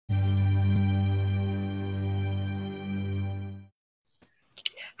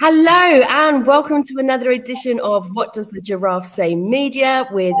Hello and welcome to another edition of What Does the Giraffe Say Media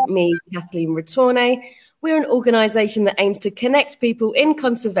with me, Kathleen Ritorne. We're an organisation that aims to connect people in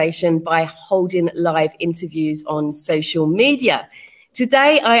conservation by holding live interviews on social media.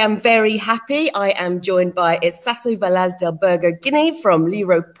 Today, I am very happy. I am joined by Itsaso Vélez del Burgo, Guinea from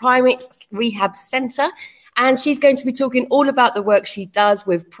Lwiro Primates Rehabilitation Centre, and she's going to be talking all about the work she does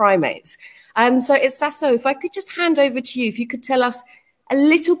with primates. So Itsaso, if I could just hand over to you, if you could tell us a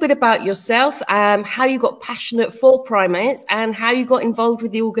little bit about yourself, how you got passionate for primates and how you got involved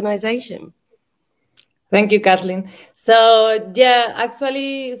with the organisation. Thank you, Kathleen. So yeah,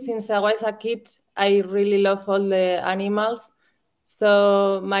 actually, since I was a kid, I really love all the animals.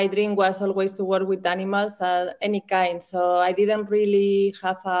 So my dream was always to work with animals of any kind. So I didn't really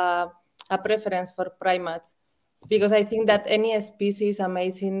have a preference for primates because I think that any species is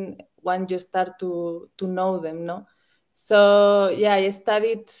amazing when you start to know them, no? So yeah, I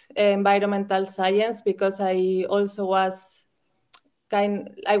studied environmental science because I also was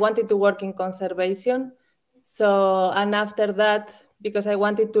I wanted to work in conservation. So, and after that, because I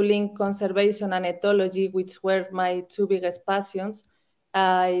wanted to link conservation and ethology, which were my two biggest passions,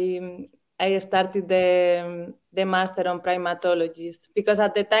 I started the master on primatology because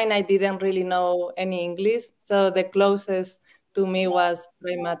at the time I didn't really know any English. So the closest to me was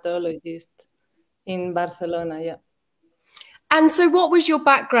primatologist in Barcelona, yeah. And so what was your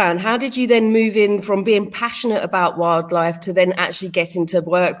background? How did you then move in from being passionate about wildlife to then actually getting to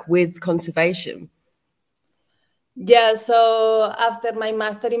work with conservation? Yeah, so after my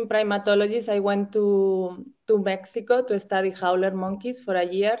master in primatology, I went to Mexico to study howler monkeys for a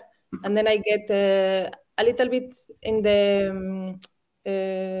year. And then I get a little bit in the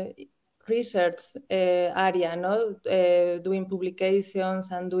research area, no? Doing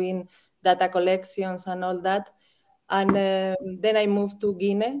publications and doing data collections and all that. And then I moved to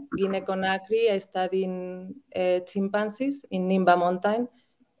Guinea, Conakry. I studied in chimpanzees in Nimba Mountain.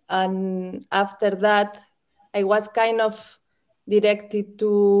 And after that, I was kind of directed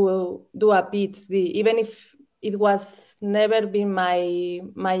to do a PhD, even if it was never been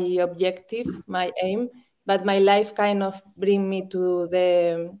my objective, my aim, but my life kind of bring me to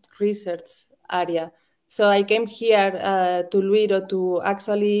the research area. So I came here to Lwiro to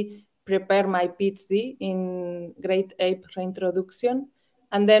actually prepare my PhD in great ape reintroduction.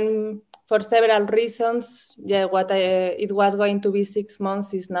 And then for several reasons, yeah, it was going to be 6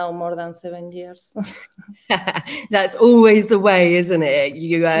 months is now more than 7 years. That's always the way, isn't it?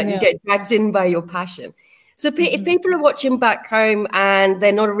 You get dragged in by your passion. So if people are watching back home and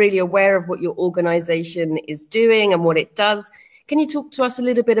they're not really aware of what your organization is doing and what it does, can you talk to us a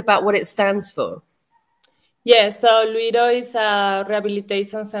little bit about what it stands for? Yeah, so Lwiro is a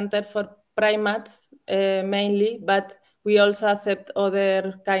rehabilitation center for primates mainly, but we also accept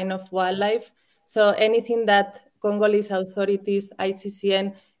other kind of wildlife. So anything that Congolese authorities,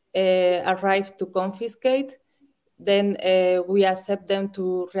 ICCN, arrive to confiscate, then we accept them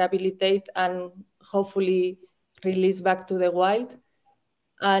to rehabilitate and hopefully release back to the wild.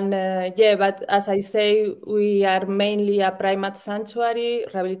 And yeah, but as I say, we are mainly a primate sanctuary,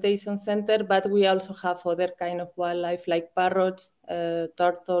 rehabilitation center, but we also have other kind of wildlife like parrots,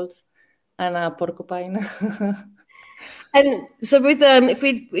 turtles, and a porcupine. And so with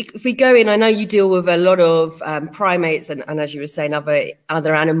if we go in, I know you deal with a lot of primates and as you were saying,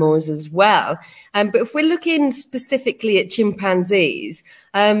 other animals as well. But if we're looking specifically at chimpanzees,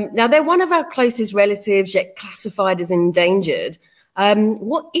 now they're one of our closest relatives, yet classified as endangered.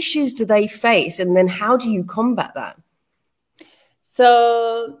 What issues do they face, and then how do you combat that?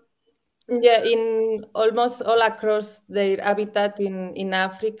 So yeah, in almost all across their habitat in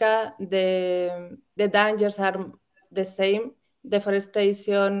Africa, the dangers are the same: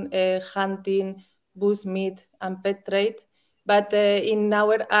 deforestation, hunting, bushmeat, and pet trade. But in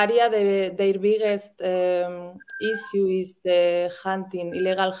our area, their biggest issue is the hunting,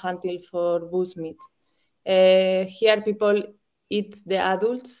 illegal hunting for bushmeat. Here, people eat the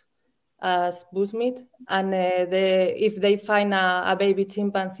adults as bushmeat, and if they find a baby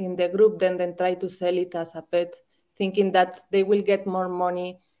chimpanzee in the group, then they try to sell it as a pet, thinking that they will get more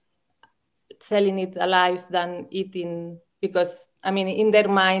money selling it alive than eating, because, I mean, in their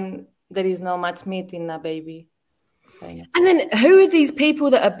mind, there is no much meat in a baby. And then who are these people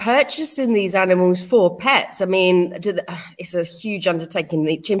that are purchasing these animals for pets? I mean, it's a huge undertaking.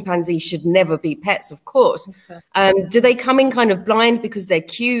 The chimpanzees should never be pets, of course. Exactly. Do they come in kind of blind because they're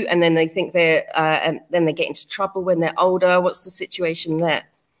cute and then they think and then they get into trouble when they're older? What's the situation there?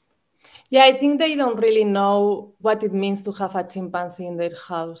 Yeah, I think they don't really know what it means to have a chimpanzee in their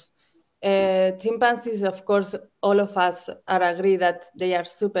house. Chimpanzees, of course, all of us are agree that they are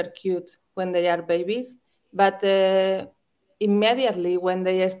super cute when they are babies, but immediately when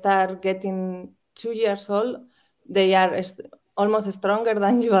they start getting 2 years old, they are almost stronger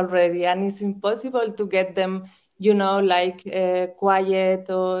than you already, and it's impossible to get them, like quiet,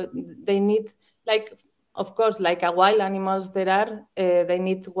 or they need, like, of course, like a wild animals there are, they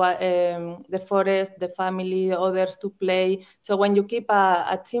need the forest, the family, others to play. So when you keep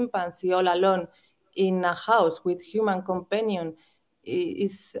a chimpanzee all alone in a house with human companion,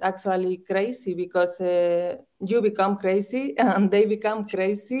 is actually crazy, because you become crazy and they become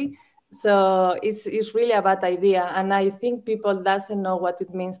crazy. So it's really a bad idea, and I think people doesn't know what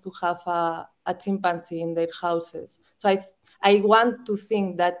it means to have a chimpanzee in their houses. So I want to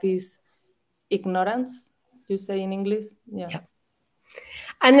think that is ignorance, you say in English. Yeah.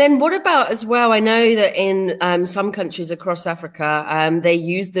 And then what about as well, I know that in some countries across Africa, they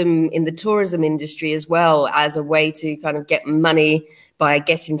use them in the tourism industry as well as a way to kind of get money by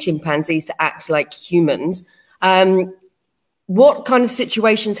getting chimpanzees to act like humans. What kind of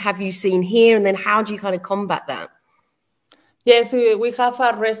situations have you seen here? And then how do you kind of combat that? Yes, we have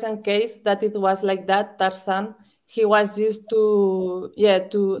a recent case that it was like that, Tarzan. He was used to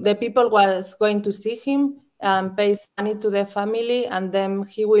the people was going to see him and pay money to the family, and then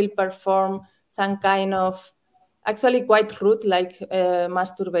he will perform some kind of, actually quite rude, like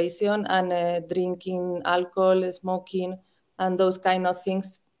masturbation and drinking alcohol, smoking, and those kind of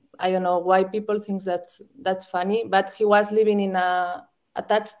things. I don't know why people think that's funny, but he was living in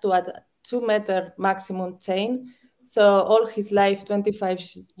attached to a 2-meter maximum chain. So all his life, 25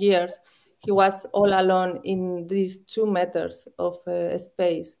 years, he was all alone in these 2 meters of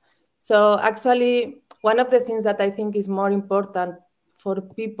space. So actually, one of the things that I think is more important for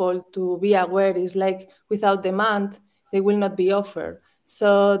people to be aware is, like, without demand, they will not be offered.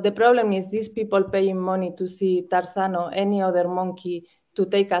 So the problem is these people paying money to see Tarzan or any other monkey, to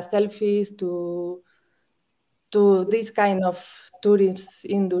take a selfies, to this kind of tourist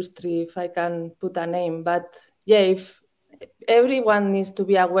industry, if I can put a name. But yeah, if everyone needs to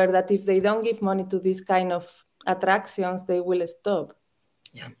be aware that if they don't give money to this kind of attractions, they will stop.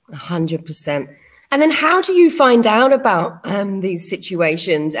 Yeah, 100%. And then how do you find out about these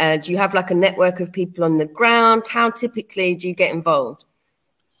situations? Do you have like a network of people on the ground? How typically do you get involved?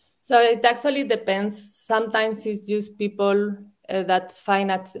 So it actually depends. Sometimes it's just people that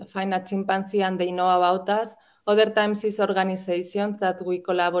find a chimpanzee and they know about us. Other times it's organizations that we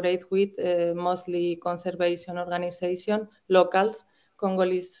collaborate with, mostly conservation organizations, locals,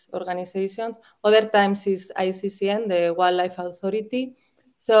 Congolese organizations. Other times it's ICCN, the Wildlife Authority.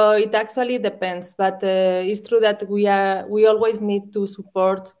 So it actually depends, but it's true that we always need to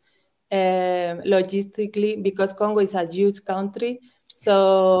support logistically, because Congo is a huge country.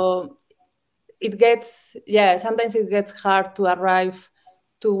 So it gets, sometimes it gets hard to arrive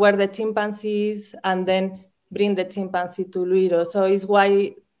to where the chimpanzee is and then bring the chimpanzee to Lwiro. So it's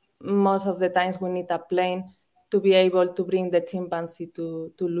why most of the times we need a plane to be able to bring the chimpanzee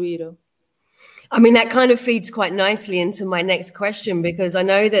to Lwiro. I mean, that kind of feeds quite nicely into my next question, because I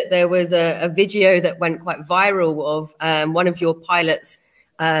know that there was a video that went quite viral of one of your pilots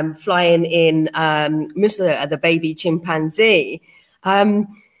flying in Musa, the baby chimpanzee.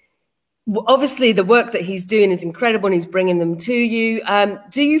 Obviously, the work that he's doing is incredible and he's bringing them to you.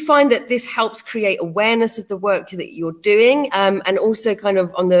 Do you find that this helps create awareness of the work that you're doing? And also kind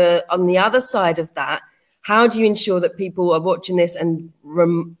of on the other side of that, how do you ensure that people are watching this and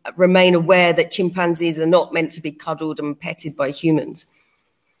remain aware that chimpanzees are not meant to be cuddled and petted by humans?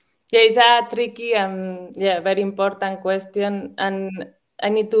 Yeah, it's a tricky and very important question. And I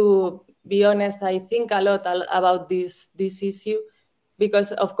need to be honest, I think a lot about this issue,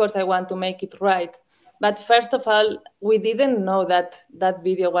 because of course I want to make it right. But first of all, we didn't know that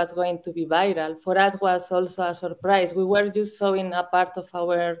video was going to be viral. For us, it was also a surprise. We were just showing a part of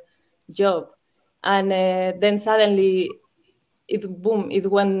our job. And then suddenly it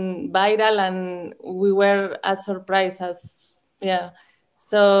went viral, and we were as surprised as,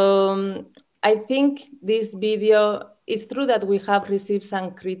 So I think this video, it's true that we have received some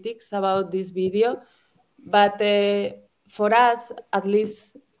critics about this video, but for us, at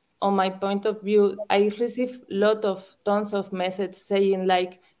least on my point of view, I receive tons of messages saying,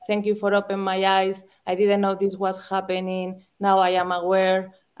 like, thank you for opening my eyes. I didn't know this was happening. Now I am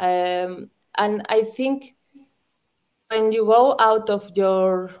aware. And I think when you go out of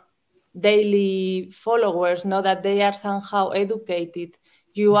your daily followers, know that they are somehow educated,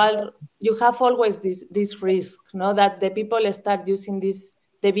 you have always this risk, that the people start using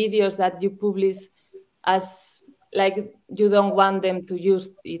the videos that you publish as like you don't want them to use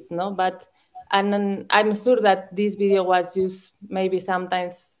it, no? But and I'm sure that this video was used maybe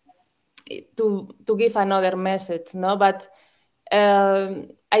sometimes to give another message, no? But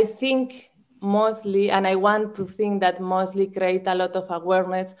I think mostly, and I want to think that mostly create a lot of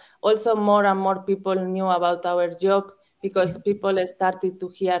awareness. Also, more and more people knew about our job because people started to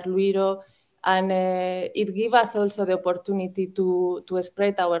hear Lwiro, and it gave us also the opportunity to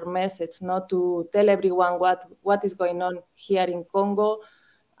spread our message, not to tell everyone what is going on here in Congo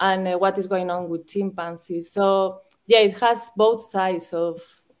and what is going on with chimpanzees. So yeah, it has both sides of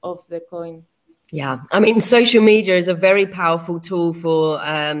the coin. Yeah, I mean, social media is a very powerful tool for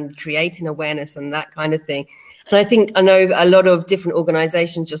creating awareness and that kind of thing. And I know a lot of different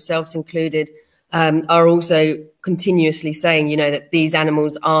organizations, yourselves included, are also continuously saying, you know, that these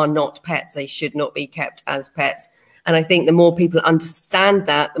animals are not pets. They should not be kept as pets. And I think the more people understand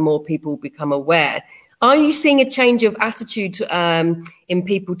that, the more people become aware. Are you seeing a change of attitude in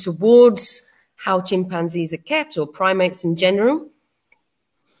people towards how chimpanzees are kept or primates in general?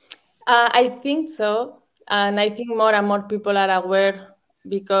 I think so. And I think more and more people are aware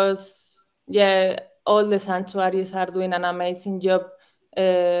because, yeah, all the sanctuaries are doing an amazing job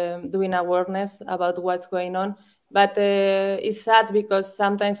doing awareness about what's going on. But it's sad because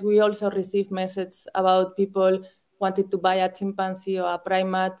sometimes we also receive messages about people wanting to buy a chimpanzee or a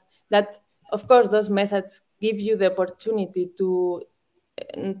primate that, of course, those messages give you the opportunity to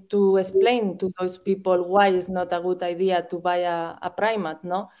explain to those people why it's not a good idea to buy a primate,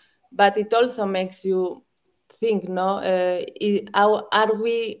 no? But it also makes you think, no, how are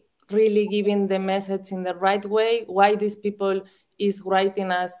we really giving the message in the right way? Why these people is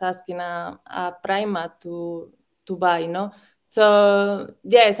writing us asking a primate to buy, no? So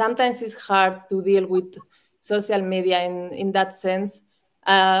yeah, sometimes it's hard to deal with social media in that sense.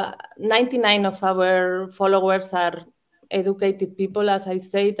 99 of our followers are educated people, as I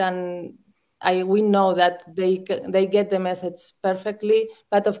said, and we know that they get the message perfectly.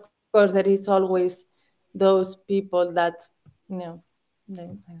 But of course, there is always those people that, you know.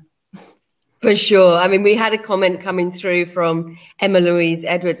 For sure. I mean, we had a comment coming through from Emma Louise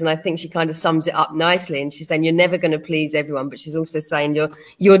Edwards, and I think she kind of sums it up nicely. And she's saying you're never going to please everyone, but she's also saying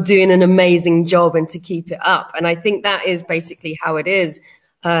you're doing an amazing job and to keep it up. And I think that is basically how it is.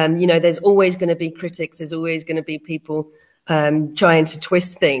 You know, there's always going to be critics. There's always going to be people trying to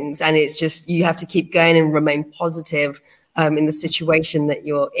twist things, and it's just you have to keep going and remain positive in the situation that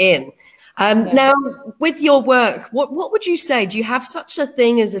you're in. Now, with your work, what would you say? Do you have such a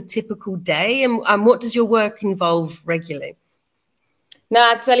thing as a typical day? And what does your work involve regularly? No,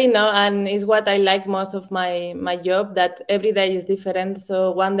 actually, no. And it's what I like most of my job, that every day is different.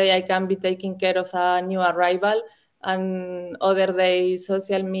 So one day I can be taking care of a new arrival, and other day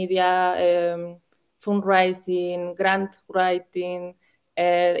social media, fundraising, grant writing,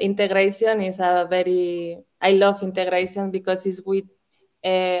 integration is I love integration because it's with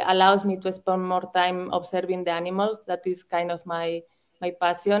allows me to spend more time observing the animals. That is kind of my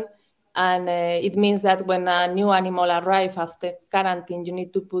passion. And it means that when a new animal arrives after quarantine, you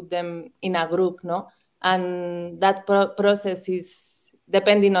need to put them in a group, no? And that process is,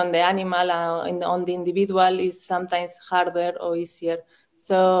 depending on the animal and on the individual, is sometimes harder or easier.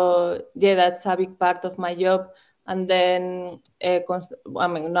 So yeah, that's a big part of my job. And then, I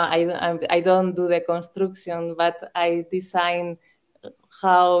mean, no, I don't do the construction, but I design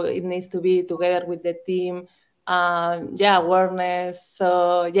how it needs to be together with the team. Yeah, awareness.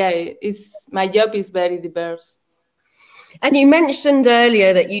 So yeah, my job is very diverse. And you mentioned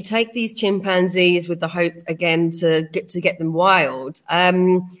earlier that you take these chimpanzees with the hope again to get them wild.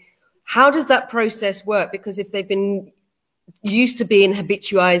 How does that process work? Because if they've been used to being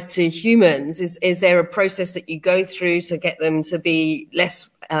habitualized to humans, is there a process that you go through to get them to be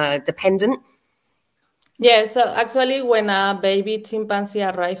less dependent? Yeah, so actually when a baby chimpanzee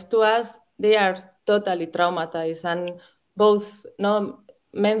arrives to us, they are totally traumatized, and both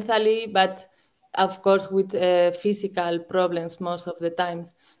mentally, but of course with physical problems most of the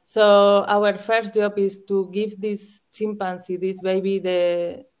times. So our first job is to give this chimpanzee, this baby,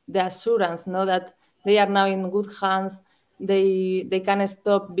 the assurance, that they are now in good hands. They can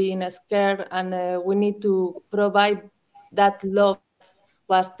stop being scared, and we need to provide that love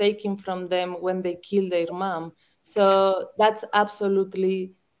was taken from them when they killed their mom. So that's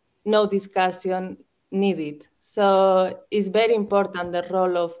absolutely no discussion needed. So it's very important, the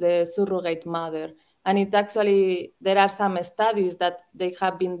role of the surrogate mother. And it actually, there are some studies that they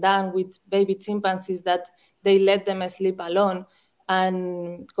have been done with baby chimpanzees that they let them sleep alone,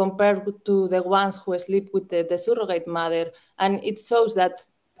 and compared to the ones who sleep with the surrogate mother. And it shows that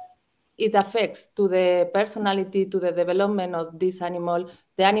it affects to the personality, to the development of this animal.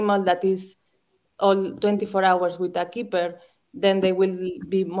 The animal that is all 24 hours with a keeper, then they will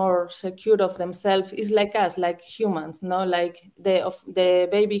be more secure of themselves. It's like us, like humans, no? Like the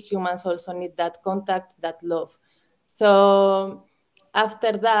baby humans also need that contact, that love. So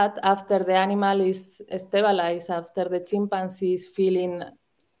after that, after the animal is stabilized, after the chimpanzee is feeling,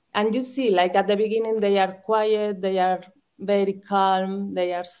 and you see, like at the beginning, they are quiet, they are very calm,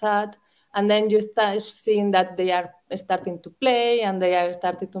 they are sad, and then you start seeing that they are starting to play and they are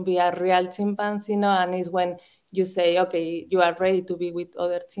starting to be a real chimpanzee, and it's when you say, okay, you are ready to be with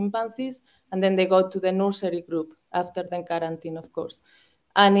other chimpanzees, and then they go to the nursery group after the quarantine, of course.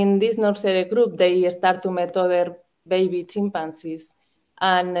 And in this nursery group, they start to meet other baby chimpanzees,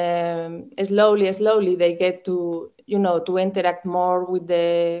 and slowly they get to to interact more with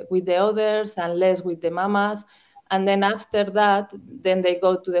the others and less with the mamas. And then after that, then they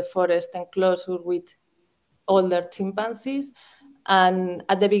go to the forest enclosure with older chimpanzees. And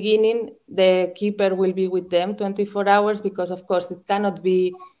at the beginning, the keeper will be with them 24 hours because, of course, it cannot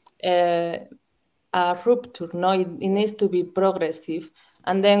be a rupture. No, it needs to be progressive.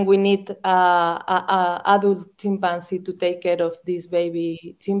 And then we need a adult chimpanzee to take care of this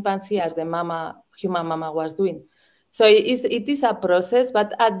baby chimpanzee as the human mama was doing. So it is a process,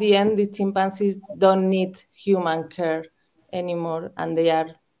 but at the end, the chimpanzees don't need human care anymore, and they are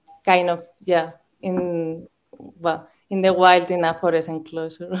kind of in the wild in a forest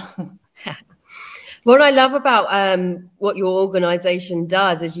enclosure. What I love about what your organization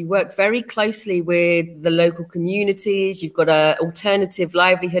does is you work very closely with the local communities. You've got an alternative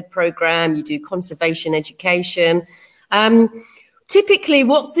livelihood program. You do conservation education. Typically,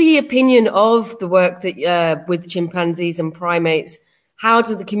 what's the opinion of the work that with chimpanzees and primates? How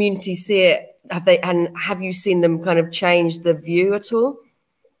do the community see it? Have you seen them kind of change the view at all?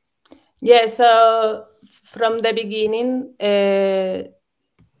 Yeah, so from the beginning, the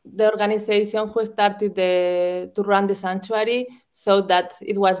organization who started to run the sanctuary thought that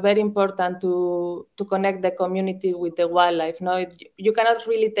it was very important to connect the community with the wildlife. No, you cannot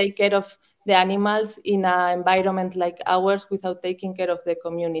really take care of the animals in an environment like ours without taking care of the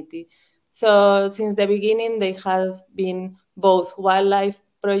community. So since the beginning, they have been both wildlife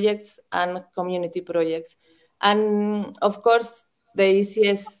projects and community projects. And of course, the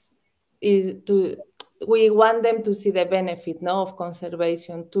easiest is we want them to see the benefit of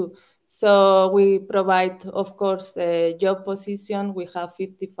conservation too. So we provide, of course, a job position. We have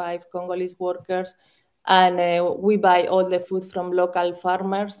 55 Congolese workers, and we buy all the food from local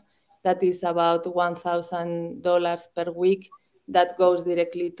farmers. That is about $1,000 per week. That goes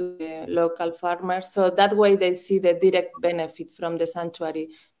directly to the local farmers. So that way they see the direct benefit from the sanctuary.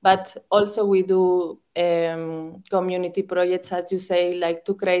 But also we do community projects, as you say, like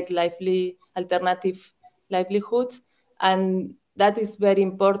to create alternative livelihoods. And that is very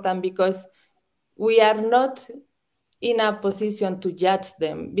important because we are not in a position to judge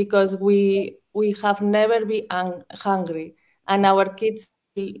them because we have never been hungry, and our kids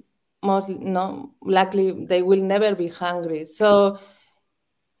likely they will never be hungry. So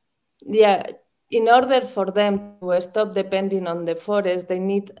in order for them to stop depending on the forest, they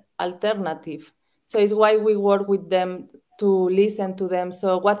need alternative. So it's why we work with them to listen to them.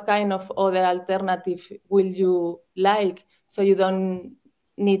 So what kind of other alternative will you like? So you don't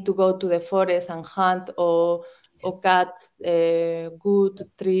need to go to the forest and hunt or cut good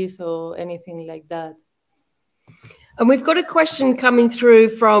trees or anything like that. And we've got a question coming through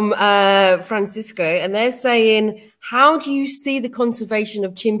from Francisco, and they're saying, how do you see the conservation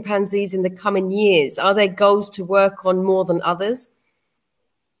of chimpanzees in the coming years? Are there goals to work on more than others?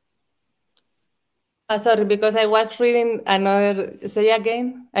 Sorry, because I was reading another. Say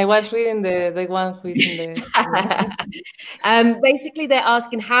again. I was reading the one who is in the. Basically, they're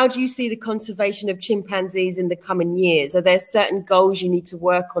asking, how do you see the conservation of chimpanzees in the coming years? Are there certain goals you need to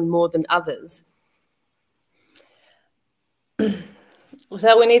work on more than others?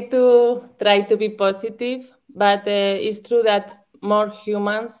 So we need to try to be positive, but it's true that more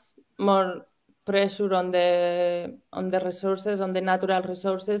humans, more pressure on the resources, on the natural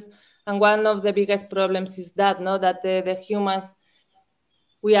resources. And one of the biggest problems is that, that the humans,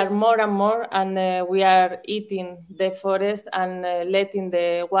 we are more and more, and we are eating the forest and letting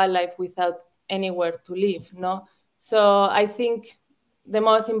the wildlife without anywhere to live, So I think the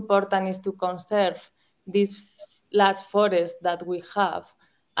most important is to conserve this last forest that we have.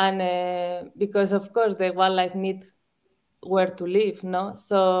 And because, of course, the wildlife needs where to live,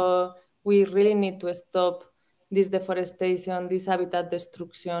 So we really need to stop this deforestation, this habitat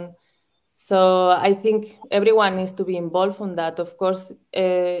destruction. So I think everyone needs to be involved in that. Of course,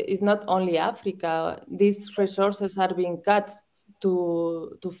 it's not only Africa. These resources are being cut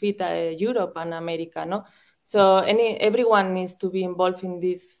to feed Europe and America, no? So everyone needs to be involved in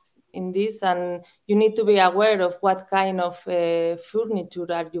this, and you need to be aware of what kind of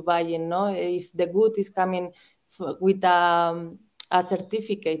furniture are you buying, no? If the good is coming with a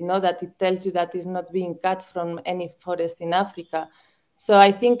certificate, no, that it tells you that it's not being cut from any forest in Africa. So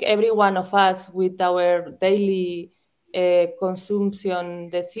I think every one of us, with our daily consumption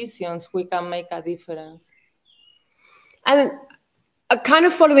decisions, we can make a difference. And kind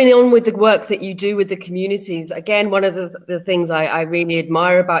of following on with the work that you do with the communities, again, one of the things I really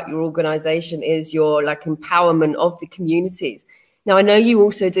admire about your organization is your empowerment of the communities. Now, I know you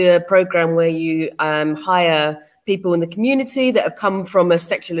also do a program where you hire people in the community that have come from a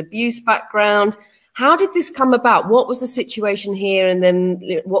sexual abuse background. How did this come about? What was the situation here? And then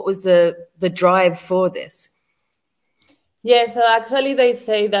what was the drive for this? Yeah, so actually they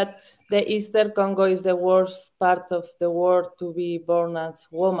say that the Eastern Congo is the worst part of the world to be born as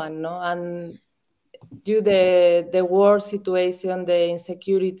woman, no? And due to the war situation, the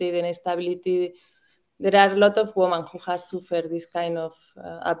insecurity, the instability, there are a lot of women who have suffered this kind of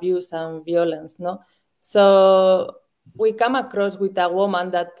abuse and violence, no? So we come across with a woman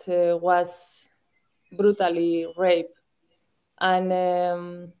that was brutally raped.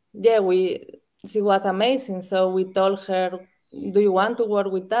 And she was amazing. So we told her, do you want to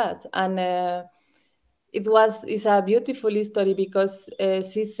work with us? And it's a beautiful story because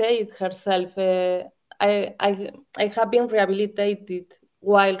she said herself, I have been rehabilitated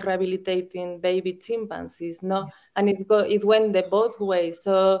while rehabilitating baby chimpanzees, no? And it went the both ways.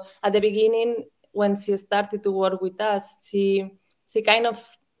 So at the beginning, when she started to work with us, she kind of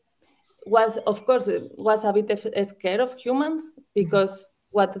was a bit scared of humans because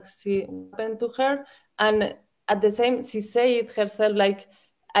what happened to her. And at the same, she said herself, like,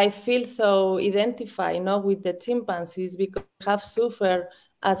 I feel so identified, with the chimpanzees because they have suffered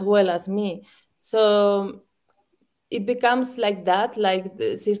as well as me. So it becomes like that,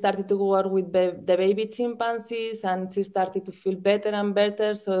 she started to work with the baby chimpanzees and she started to feel better and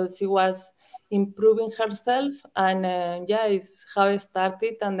better. So she was improving herself, and it's how it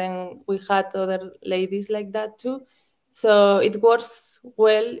started. And then we had other ladies like that too. So it works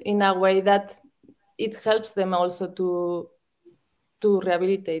well in a way that it helps them also to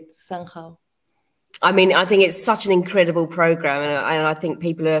rehabilitate somehow. I mean, I think it's such an incredible program, and I think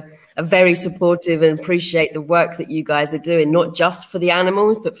people are very supportive and appreciate the work that you guys are doing, not just for the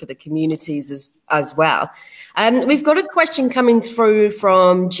animals, but for the communities as well. We've got a question coming through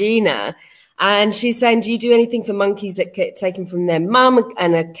from Gina, and she's saying, do you do anything for monkeys that get taken from their mum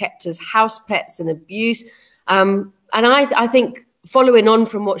and are kept as house pets and abuse? And I think following on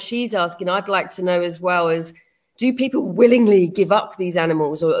from what she's asking, I'd like to know as well is, do people willingly give up these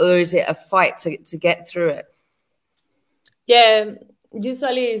animals, or is it a fight to get through it? Yeah,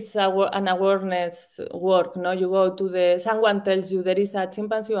 usually it's an awareness work. No, you go to someone tells you there is a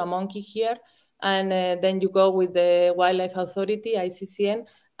chimpanzee or a monkey here, and then you go with the Wildlife Authority, ICCN,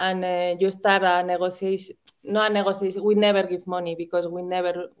 and you start a negotiation. Not a negotiation. We never give money because we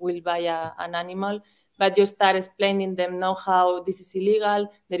never will buy an animal. But you start explaining them know how this is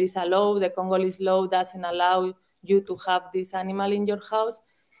illegal. There is a law. The Congolese law doesn't allow you to have this animal in your house.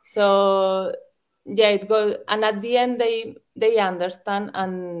 So it goes, and at the end they understand,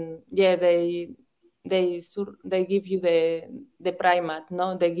 and they give you the primate,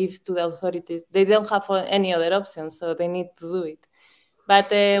 no? They give to the authorities. They don't have any other option, so they need to do it.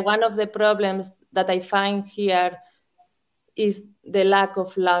 But one of the problems that I find here is the lack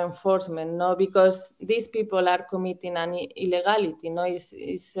of law enforcement, no? Because these people are committing an illegality, no?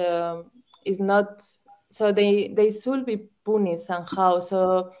 Is not. So they should be punished somehow.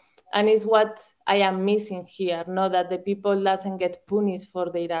 So, and it's what I am missing here, not that the people doesn't get punished for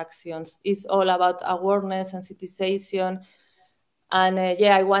their actions. It's all about awareness and sensitization. And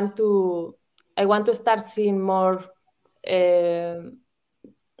I want to start seeing more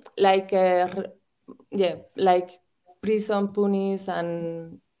like prison punish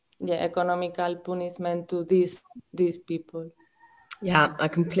and economical punishment to these people. Yeah, I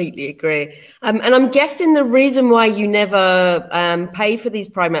completely agree. And I'm guessing the reason why you never pay for these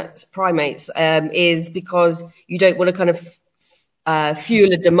primates is because you don't want to kind of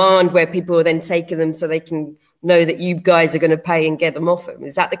fuel a demand where people are then taking them so they can know that you guys are going to pay and get them off them.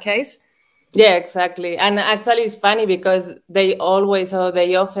 Is that the case? Yeah, exactly. And actually it's funny because they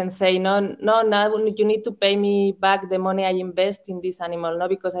often say, no, you need to pay me back the money I invest in this animal, no,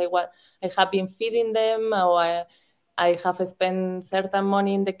 because I have been feeding them, I have spent certain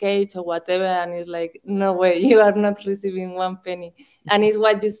money in the cage or whatever, and it's like, no way, you are not receiving one penny. And it's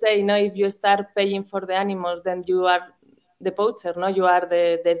what you say, no, if you start paying for the animals, then you are the poacher, no, you are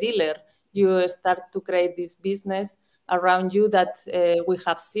the dealer. You start to create this business around you that we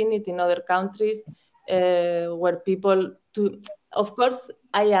have seen it in other countries where people of course,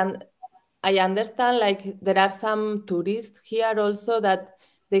 I understand, like, there are some tourists here also that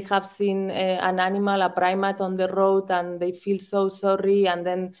they have seen an animal, a primate on the road, and they feel so sorry, and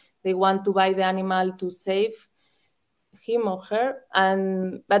then they want to buy the animal to save him or her,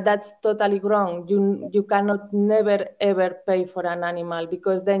 but that's totally wrong. You cannot never ever pay for an animal,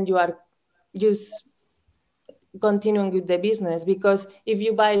 because then you are just continuing with the business, because if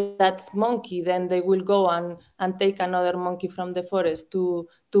you buy that monkey, then they will go and take another monkey from the forest to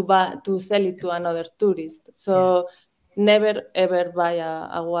sell it to another tourist. So never ever buy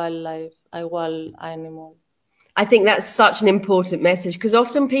a wild animal. I think that's such an important message, because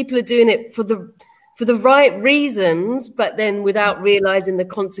often people are doing it for the right reasons, but then without realizing the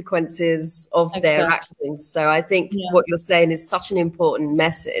consequences of their actions. So I think what you're saying is such an important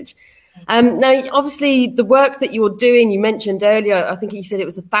message. Now, obviously, the work that you're doing, you mentioned earlier, I think you said it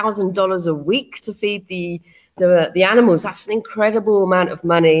was $1,000 a week to feed the animals. That's an incredible amount of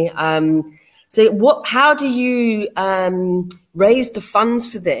money. So how do you raise the funds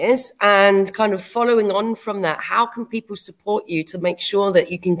for this? And kind of following on from that, how can people support you to make sure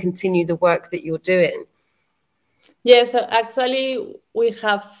that you can continue the work that you're doing? Yes, actually, we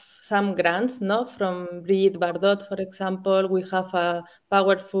have some grants, no, from Brigitte Bardot, for example. We have a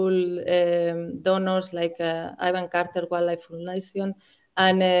powerful donors like Ivan Carter Wildlife Foundation,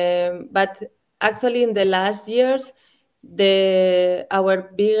 and but actually in the last years,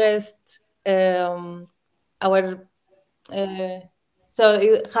 our biggest so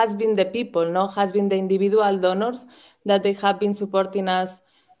it has been the people, no, has been the individual donors that they have been supporting us.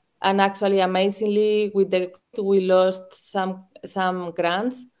 And actually, amazingly, with the we lost some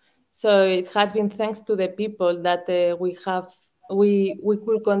grants, so it has been thanks to the people that we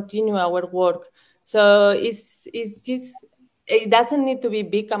could continue our work. So it's just, it doesn't need to be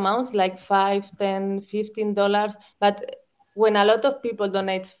big amounts like $5, $10, $15, but when a lot of people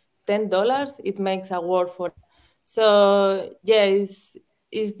donate $10, it makes a world for. So yeah, it's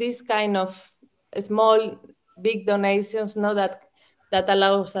this kind of small, big donations, no, that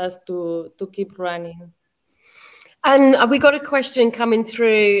allows us to keep running. And we got a question coming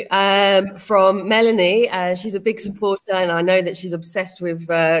through from Melanie. She's a big supporter, and I know that she's obsessed with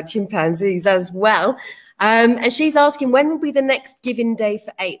chimpanzees as well. And she's asking, when will be the next Giving Day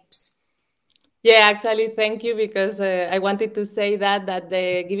for apes? Yeah, actually, thank you, because I wanted to say that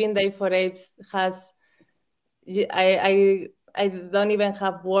the Giving Day for Apes has, I don't even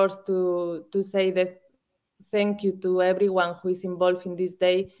have words to say that thank you to everyone who is involved in this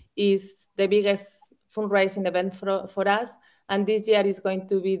day. Is the biggest fundraising event for us, and this year is going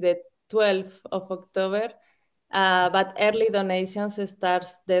to be the 12th of October, but early donations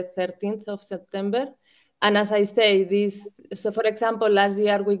starts the 13th of September. And as I say, so for example, last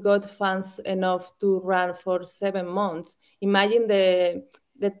year we got funds enough to run for 7 months. Imagine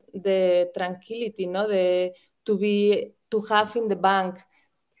the tranquility, no, to have in the bank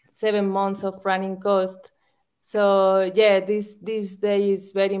 7 months of running cost. So yeah, this day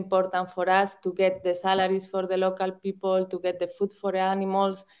is very important for us to get the salaries for the local people, to get the food for the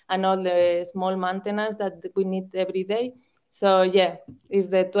animals, and all the small maintenance that we need every day. So yeah, it's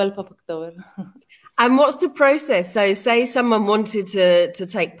the 12th of October. And what's the process? So say someone wanted to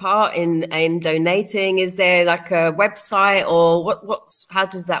take part in donating, is there like a website, or how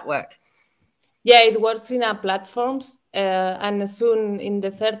does that work? Yeah, it works in our platforms, and soon in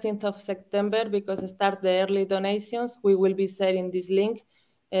the 13th of September, because start the early donations, we will be sharing this link.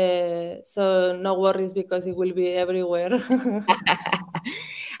 So no worries, because it will be everywhere.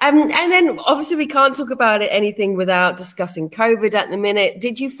 And then obviously we can't talk about anything without discussing COVID at the minute.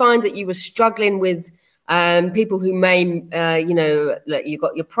 Did you find that you were struggling with people who may, like you've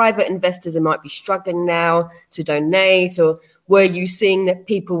got your private investors who might be struggling now to donate, or were you seeing that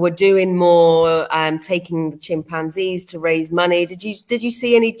people were doing more, taking the chimpanzees to raise money? Did you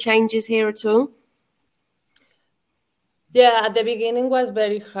see any changes here at all? Yeah, at the beginning was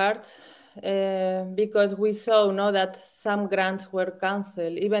very hard because we saw that some grants were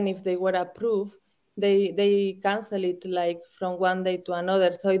cancelled, even if they were approved. They cancel it like from one day to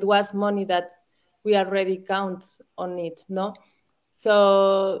another. So it was money that we already count on it, no?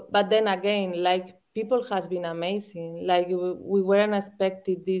 So, but then again, like, people has been amazing. Like, we weren't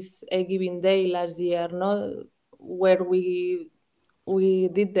expected this Giving Day last year, no, where we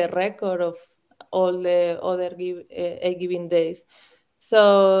did the record of all the other given days.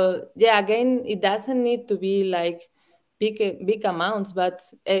 So yeah, again, it doesn't need to be like big amounts, but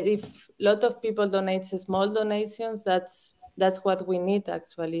if a lot of people donate small donations, that's what we need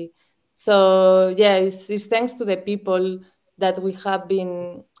actually. So yeah, it's thanks to the people that we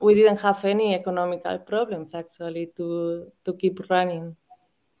didn't have any economical problems actually to keep running.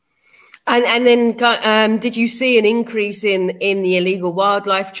 And then did you see an increase in the illegal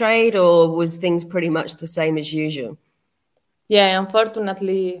wildlife trade, or was things pretty much the same as usual? Yeah,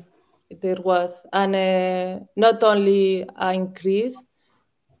 unfortunately there was, and not only an increase,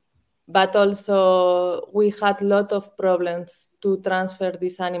 but also we had a lot of problems to transfer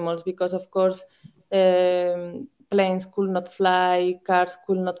these animals because, of course, planes could not fly, cars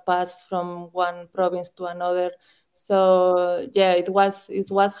could not pass from one province to another. So yeah, it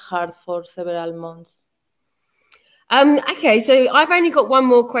was hard for several months. Okay, so I've only got one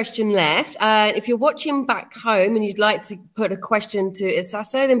more question left. If you're watching back home and you'd like to put a question to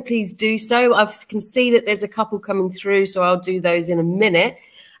Itsaso, then please do so. I can see that there's a couple coming through, so I'll do those in a minute.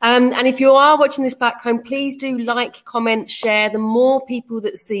 And if you are watching this back home, please do like, comment, share. The more people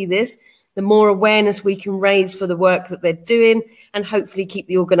that see this, the more awareness we can raise for the work that they're doing and hopefully keep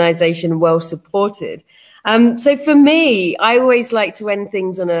the organisation well supported. So for me, I always like to end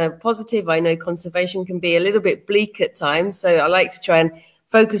things on a positive. I know conservation can be a little bit bleak at times, so I like to try and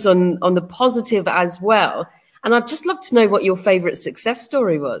focus on the positive as well. And I'd just love to know what your favourite success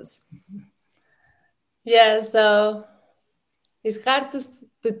story was. Yeah, so it's hard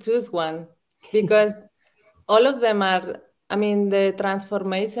to choose one because all of them are, I mean, the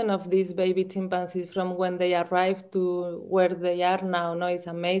transformation of these baby chimpanzees from when they arrived to where they are now, no, is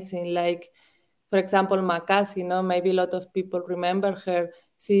amazing. Like, for example, Makasi, no, maybe a lot of people remember her.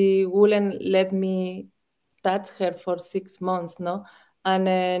 She wouldn't let me touch her for 6 months, no,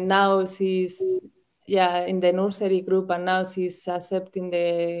 and now she's in the nursery group, and now she's accepting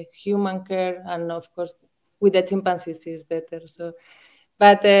the human care, and of course, with the chimpanzees, she's better. So.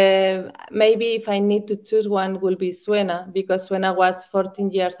 But maybe if I need to choose one, will be Suena, because Suena was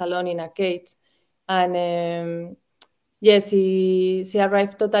 14 years alone in a cage. And yes, she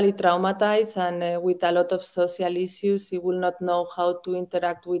arrived totally traumatized and with a lot of social issues. She will not know how to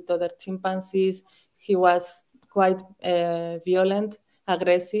interact with other chimpanzees. He was quite violent,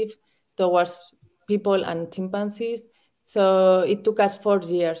 aggressive towards people and chimpanzees. So it took us 4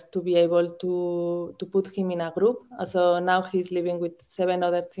 years to be able to put him in a group. So now he's living with 7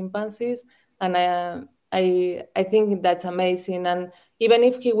 other chimpanzees, and I think that's amazing. And even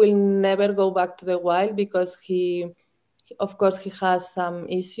if he will never go back to the wild because of course, he has some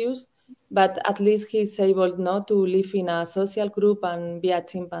issues, but at least he's able not to live in a social group and be a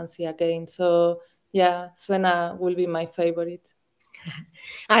chimpanzee again. So yeah, Suena will be my favorite.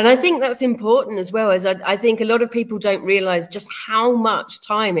 And I think that's important as well, as I think a lot of people don't realize just how much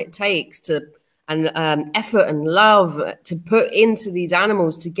time it takes to and effort and love to put into these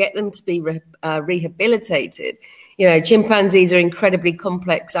animals to get them to be rehabilitated. You know, chimpanzees are incredibly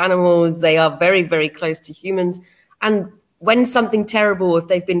complex animals. They are very, very close to humans. And when something terrible, if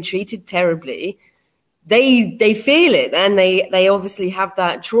they've been treated terribly, they feel it, and they obviously have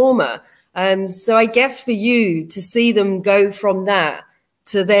that trauma. So I guess for you to see them go from that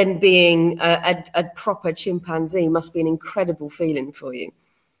to then being a proper chimpanzee must be an incredible feeling for you.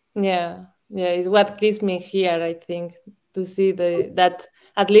 Yeah, it's what keeps me here, I think, to see that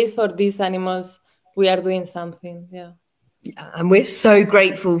at least for these animals, we are doing something. Yeah. And we're so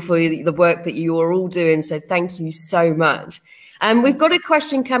grateful for the work that you are all doing. So thank you so much. And we've got a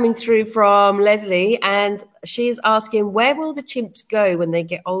question coming through from Leslie, and she's asking, where will the chimps go when they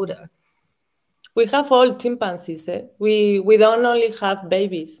get older? We have all chimpanzees. We don't only have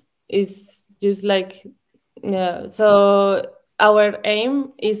babies. It's just like, so our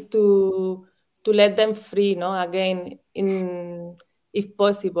aim is to let them free, no? Again, if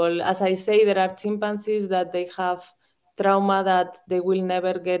possible. As I say, there are chimpanzees that they have trauma that they will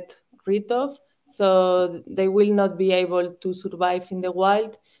never get rid of, so they will not be able to survive in the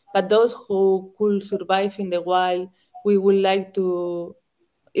wild. But those who could survive in the wild, we would like to,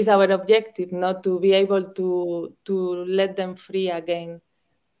 is our objective, not to be able to let them free again.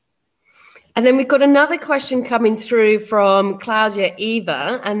 And then we've got another question coming through from Claudia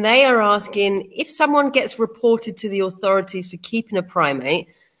Eva, and they are asking, if someone gets reported to the authorities for keeping a primate,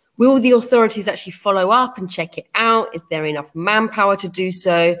 will the authorities actually follow up and check it out? Is there enough manpower to do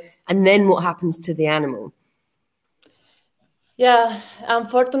so? And then what happens to the animal? Yeah,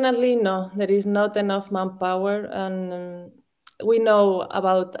 unfortunately, no, there is not enough manpower. And we know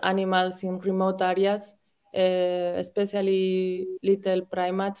about animals in remote areas, especially little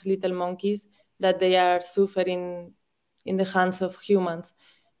primates, little monkeys, that they are suffering in the hands of humans.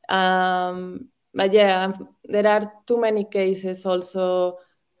 But yeah, there are too many cases also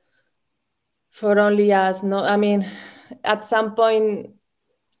for only us. No, I mean, at some point,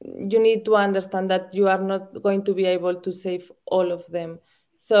 you need to understand that you are not going to be able to save all of them.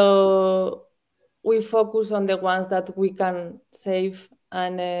 So we focus on the ones that we can save,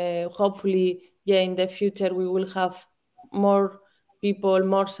 and hopefully, yeah, in the future we will have more people,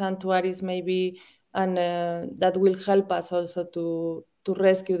 more sanctuaries maybe, and that will help us also to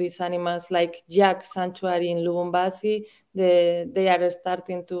rescue these animals, like Jack Sanctuary in Lubumbashi. They are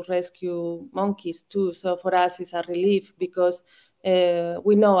starting to rescue monkeys too. So for us, it's a relief because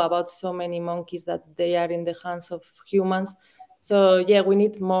we know about so many monkeys that they are in the hands of humans. So yeah, we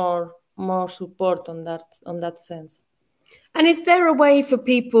need more support on that sense. And is there a way for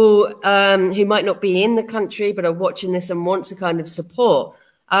people who might not be in the country but are watching this and want to kind of support?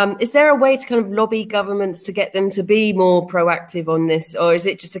 Is there a way to kind of lobby governments to get them to be more proactive on this? Or is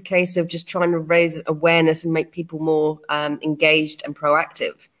it just a case of just trying to raise awareness and make people more engaged and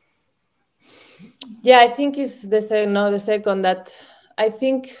proactive? Yeah, I think it's the second that I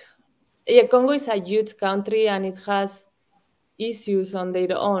think, yeah, Congo is a huge country and it has issues on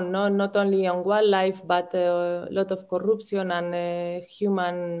their own, no? Not only on wildlife, but a lot of corruption and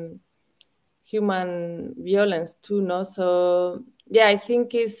human violence too, no? So yeah, I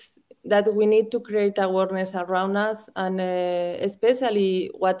think is that we need to create awareness around us, and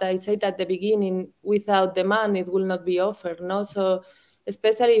especially what I said at the beginning, without demand, it will not be offered, no? So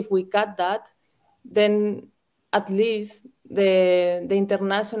especially if we cut that, then at least the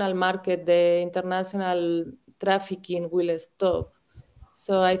international market, the international trafficking will stop.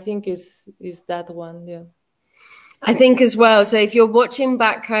 So I think is that one, yeah. I think as well. So if you're watching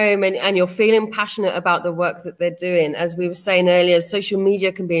back home and you're feeling passionate about the work that they're doing, as we were saying earlier, social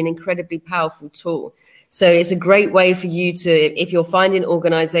media can be an incredibly powerful tool. So it's a great way for you to, if you're finding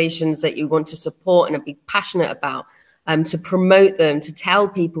organizations that you want to support and be passionate about, to promote them, to tell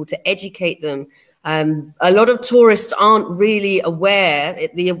people, to educate them. A lot of tourists aren't really aware.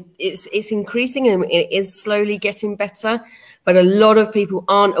 It's increasing and it is slowly getting better. But a lot of people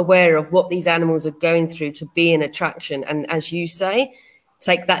aren't aware of what these animals are going through to be an attraction. And as you say,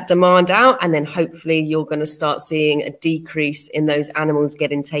 take that demand out, and then hopefully you're going to start seeing a decrease in those animals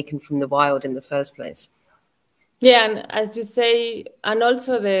getting taken from the wild in the first place. Yeah, and as you say, and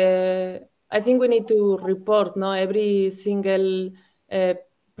also I think we need to report, no, every single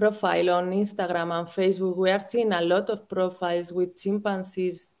profile on Instagram and Facebook. We are seeing a lot of profiles with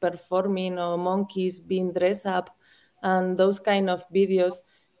chimpanzees performing or monkeys being dressed up and those kind of videos.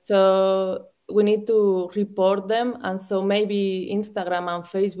 So we need to report them. And so maybe Instagram and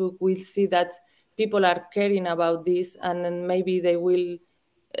Facebook will see that people are caring about this, and then maybe they will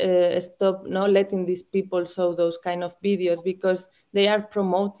stop not letting these people show those kind of videos, because they are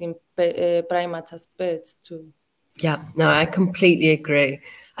promoting primates as pets too. Yeah, no, I completely agree.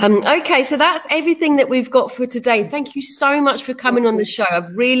 Okay, so that's everything that we've got for today. Thank you so much for coming on the show.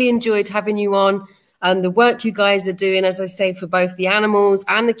 I've really enjoyed having you on. The work you guys are doing, as I say, for both the animals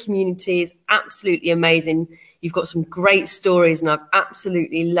and the community is absolutely amazing. You've got some great stories and I've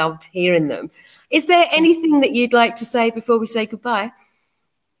absolutely loved hearing them. Is there anything that you'd like to say before we say goodbye?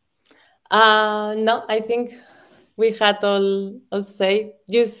 No, I think we had all say.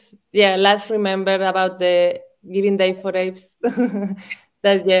 Just, yeah, let's remember about the Giving Day for Apes.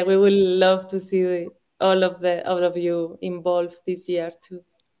 That, yeah, we will love to see all of you involved this year too.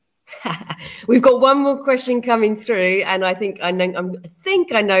 We've got one more question coming through, and I think I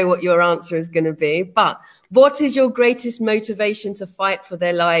know what your answer is going to be. But what is your greatest motivation to fight for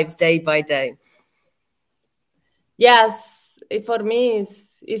their lives day by day? Yes, for me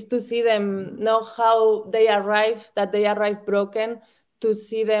is to see them know how they arrive broken, to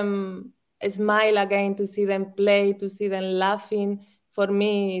see them smile again, to see them play, to see them laughing. For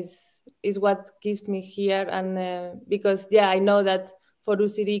me is what keeps me here, and because, yeah, I know that for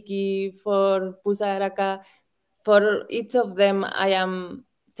Usiriki, for Pusaraka, for each of them, I am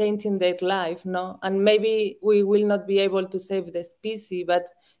changing their life, no? And maybe we will not be able to save the species, but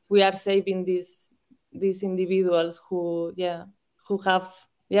we are saving these individuals who have,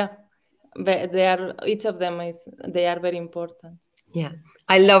 each of them they are very important. Yeah,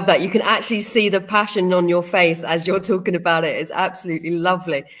 I love that. You can actually see the passion on your face as you're talking about it. It's absolutely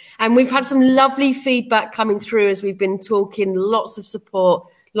lovely. And we've had some lovely feedback coming through as we've been talking, lots of support,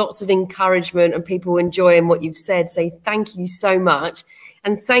 lots of encouragement, and people enjoying what you've said. So thank you so much.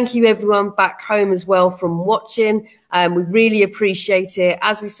 And thank you everyone back home as well from watching. We really appreciate it.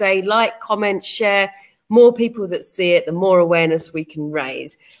 As we say, like, comment, share. more people that see it, the more awareness we can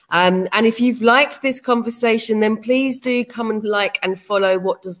raise. And if you've liked this conversation, then please do come and like and follow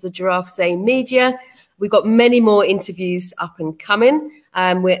What Does the Giraffe Say Media. We've got many more interviews up and coming.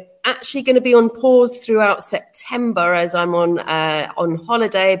 We're actually going to be on pause throughout September as I'm on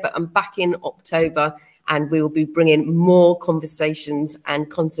holiday, but I'm back in October, and we will be bringing more conversations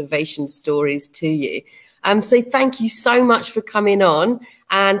and conservation stories to you. So thank you so much for coming on,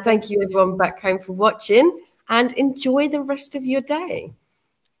 and thank you everyone back home for watching, and enjoy the rest of your day.